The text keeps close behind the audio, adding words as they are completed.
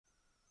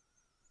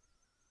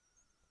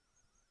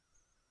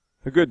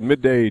A good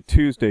midday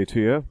Tuesday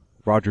to you.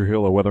 Roger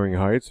Hill of Wuthering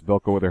Heights,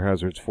 VELCO Weather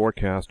Hazards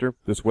forecaster.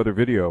 This weather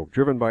video,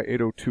 driven by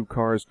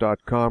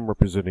 802cars.com,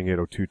 representing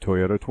 802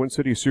 Toyota, Twin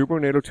City Subaru,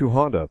 and 802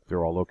 Honda.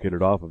 They're all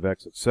located off of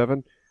exit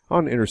 7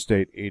 on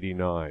Interstate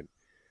 89.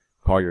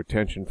 Call your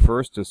attention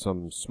first to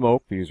some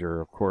smoke. These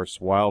are, of course,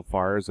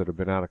 wildfires that have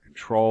been out of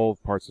control,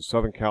 parts of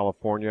Southern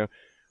California,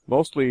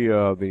 mostly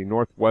the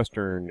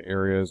northwestern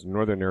areas,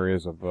 northern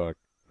areas of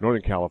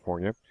Northern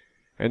California,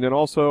 and then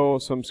also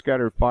some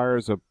scattered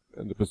fires up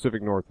in the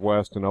Pacific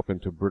Northwest and up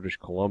into British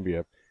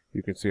Columbia.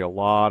 You can see a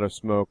lot of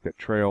smoke that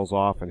trails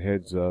off and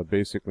heads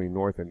basically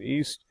north and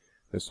east.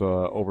 This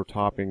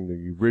overtopping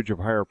the ridge of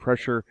higher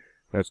pressure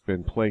that's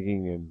been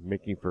plaguing and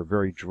making for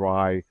very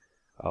dry,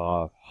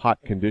 hot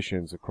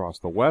conditions across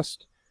the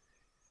west.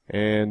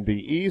 And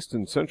the east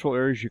and central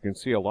areas, you can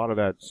see a lot of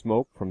that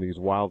smoke from these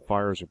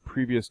wildfires of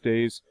previous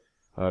days,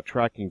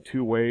 tracking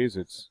two ways.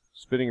 It's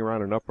spinning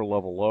around an upper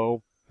level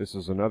low. This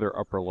is another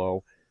upper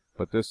low.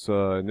 But this,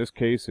 in this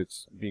case,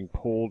 it's being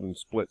pulled and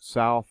split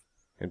south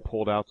and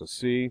pulled out to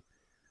sea,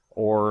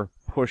 or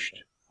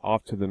pushed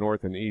off to the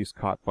north and east,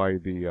 caught by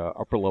the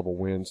upper level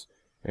winds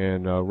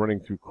and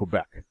running through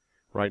Quebec.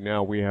 Right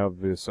now we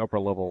have this upper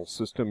level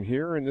system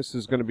here, and this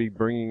is going to be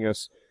bringing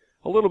us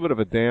a little bit of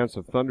a dance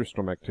of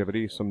thunderstorm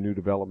activity, some new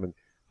development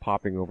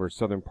popping over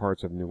southern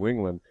parts of New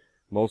England.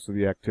 Most of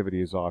the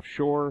activity is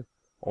offshore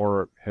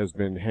or has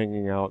been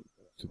hanging out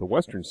to the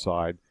western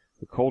side,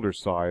 the colder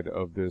side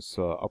of this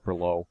upper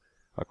low,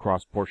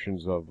 across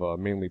portions of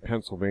mainly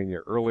Pennsylvania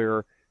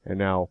earlier, and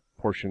now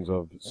portions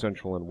of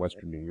central and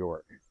western New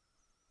York.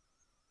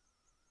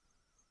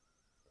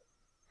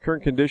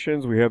 Current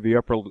conditions, we have the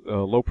upper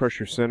low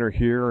pressure center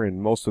here,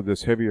 and most of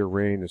this heavier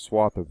rain, the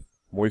swath of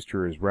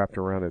moisture, is wrapped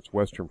around its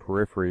western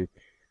periphery.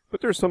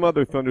 But there's some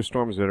other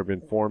thunderstorms that have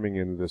been forming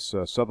in this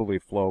southerly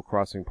flow,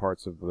 crossing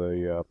parts of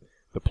the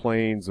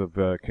plains of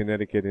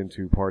Connecticut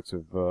into parts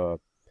of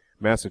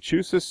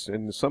Massachusetts,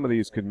 and some of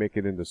these could make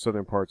it into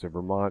southern parts of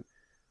Vermont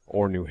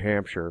or New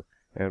Hampshire,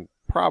 and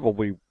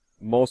probably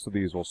most of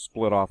these will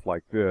split off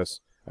like this.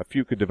 A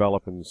few could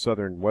develop in the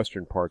southern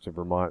western parts of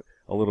Vermont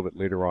a little bit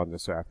later on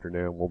this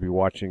afternoon. We'll be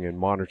watching and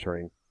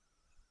monitoring.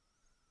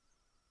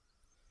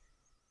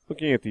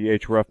 Looking at the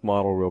HRF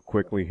model real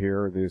quickly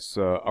here, this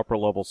upper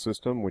level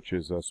system, which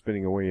is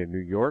spinning away in New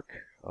York,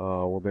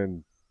 will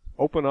then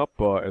open up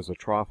as a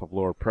trough of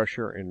lower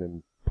pressure and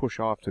then push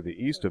off to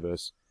the east of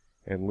us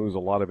and lose a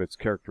lot of its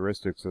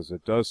characteristics as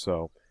it does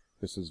so.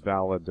 This is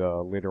valid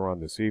later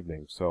on this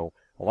evening. So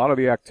a lot of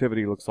the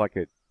activity looks like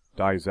it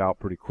dies out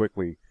pretty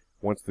quickly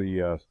once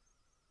the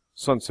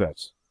sun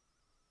sets.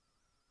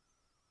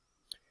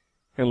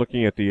 And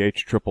looking at the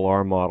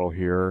HRRR model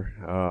here,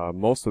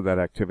 most of that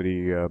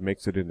activity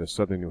makes it into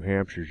southern New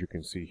Hampshire, as you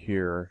can see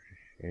here,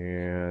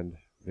 and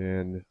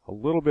then a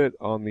little bit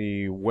on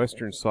the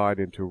western side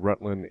into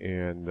Rutland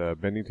and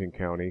Bennington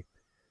County,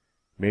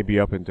 maybe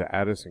up into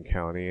Addison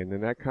County, and then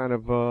that kind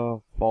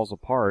of falls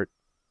apart.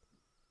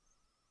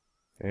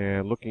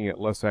 And looking at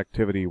less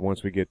activity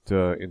once we get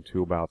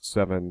into about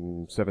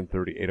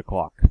 7:30, 8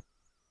 o'clock.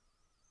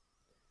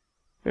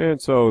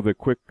 And so the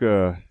quick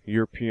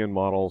European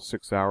model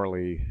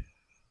 6-hourly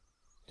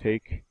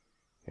take,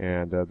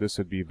 and this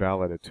would be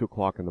valid at 2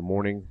 o'clock in the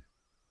morning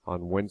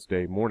on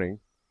Wednesday morning.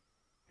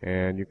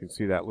 And you can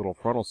see that little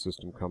frontal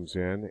system comes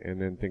in,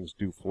 and then things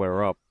do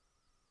flare up,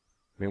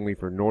 mainly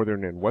for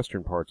northern and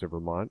western parts of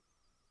Vermont.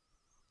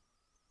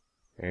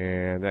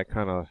 And that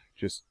kind of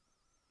just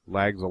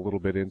lags a little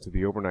bit into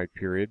the overnight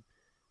period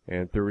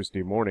and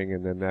Thursday morning,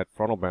 and then that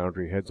frontal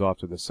boundary heads off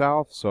to the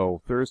south.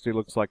 So Thursday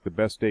looks like the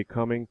best day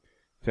coming,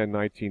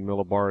 1019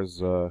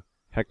 millibars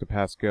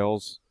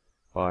hectopascals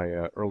by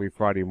early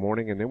Friday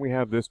morning. And then we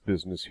have this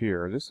business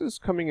here. This is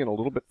coming in a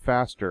little bit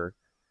faster,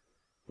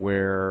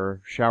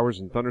 where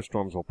showers and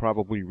thunderstorms will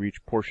probably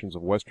reach portions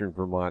of western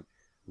Vermont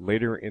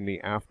later in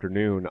the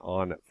afternoon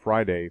on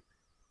Friday.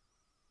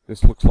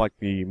 This looks like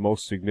the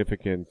most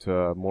significant,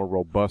 more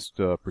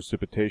robust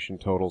precipitation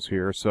totals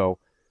here, so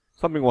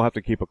something we'll have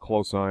to keep a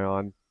close eye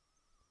on.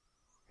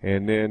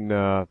 And then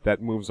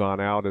that moves on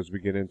out as we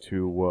get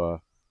into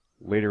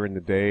later in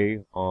the day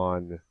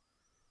on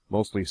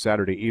mostly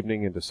Saturday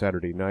evening into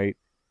Saturday night,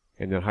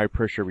 and then high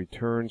pressure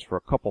returns for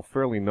a couple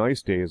fairly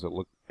nice days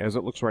as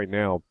it looks right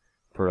now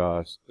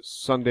for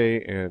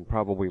Sunday and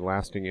probably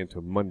lasting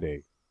into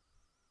Monday.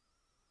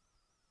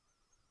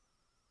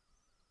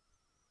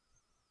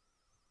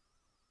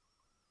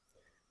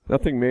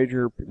 Nothing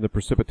major in the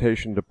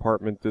precipitation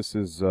department. This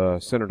is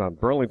centered on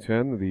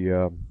Burlington,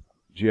 the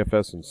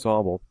GFS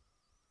ensemble.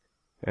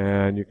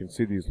 And you can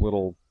see these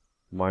little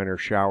minor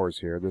showers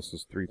here. This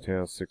is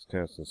 3/10,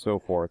 6/10, and so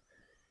forth.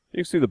 You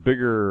can see the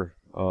bigger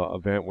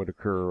event would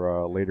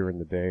occur later in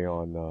the day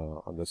on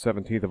the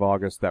 17th of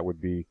August. That would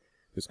be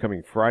this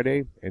coming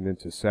Friday and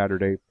into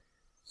Saturday.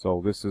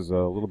 So this is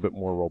a little bit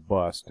more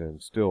robust,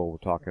 and still we're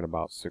talking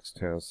about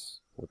 6/10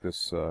 with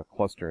this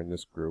cluster in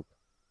this group.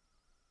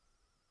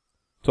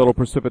 Total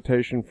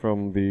precipitation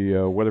from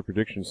the Weather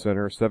Prediction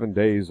Center, 7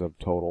 days of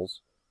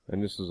totals.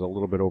 and this is a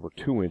little bit over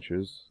 2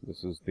 inches.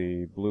 This is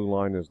the blue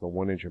line is the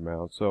 1 inch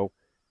amount. So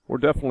we're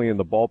definitely in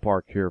the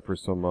ballpark here for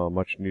some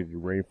much needed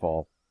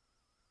rainfall.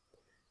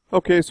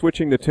 Okay,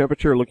 switching to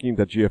temperature, looking at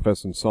the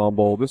GFS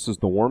ensemble. This is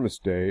the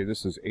warmest day.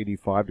 This is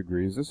 85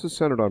 degrees. This is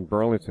centered on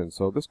Burlington,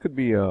 so this could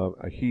be a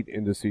heat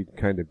index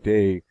kind of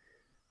day,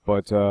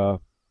 but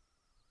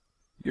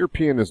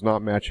European is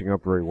not matching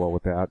up very well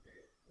with that.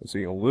 I'm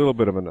seeing a little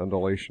bit of an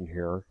undulation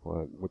here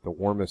with the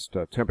warmest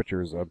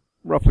temperatures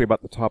roughly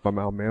about the top of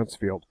Mount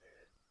Mansfield.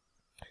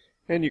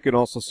 And you can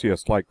also see a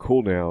slight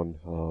cool down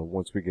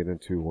once we get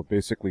into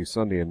basically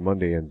Sunday and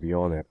Monday and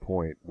beyond that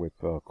point with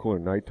cooler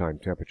nighttime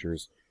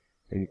temperatures.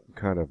 And you can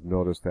kind of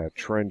notice that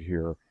trend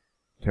here.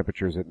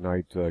 Temperatures at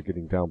night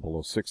getting down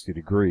below 60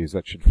 degrees.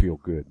 That should feel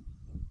good.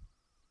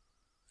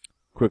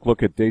 Quick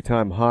look at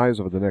daytime highs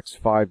over the next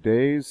 5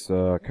 days.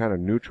 Kind of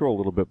neutral, a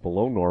little bit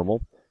below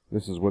normal.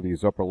 This is where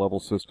these upper level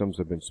systems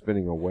have been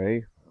spinning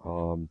away.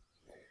 And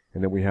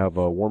then we have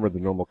warmer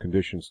than normal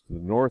conditions to the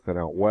north and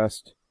out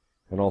west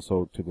and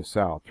also to the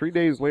south. 3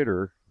 days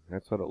later,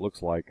 that's what it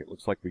looks like. It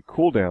looks like we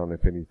cool down,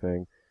 if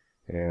anything,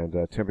 and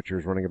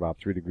temperatures running about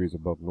 3 degrees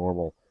above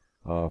normal.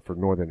 For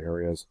northern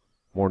areas,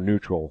 more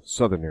neutral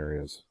southern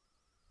areas.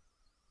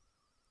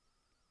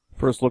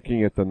 First,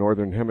 looking at the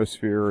northern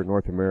hemisphere in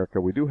North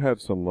America, we do have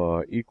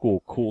some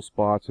equal cool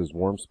spots as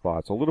warm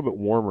spots. A little bit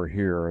warmer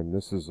here, and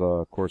this is,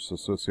 of course,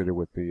 associated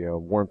with the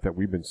warmth that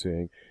we've been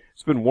seeing.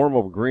 It's been warm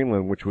over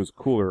Greenland, which was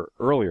cooler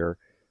earlier,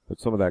 but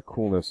some of that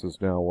coolness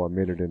has now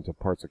made it into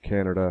parts of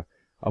Canada,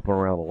 up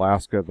around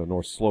Alaska, the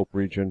North Slope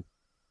region.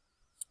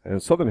 And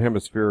the southern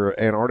hemisphere,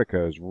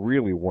 Antarctica, is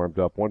really warmed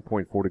up,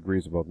 1.4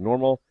 degrees above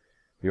normal.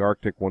 The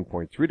Arctic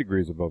 1.3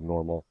 degrees above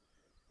normal,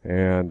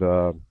 and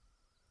the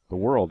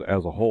world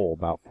as a whole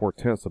about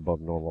 0.4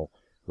 above normal,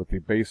 with the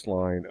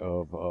baseline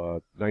of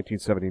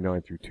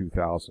 1979 through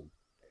 2000.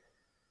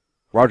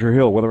 Roger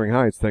Hill, Wuthering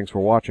Heights, thanks for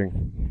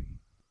watching.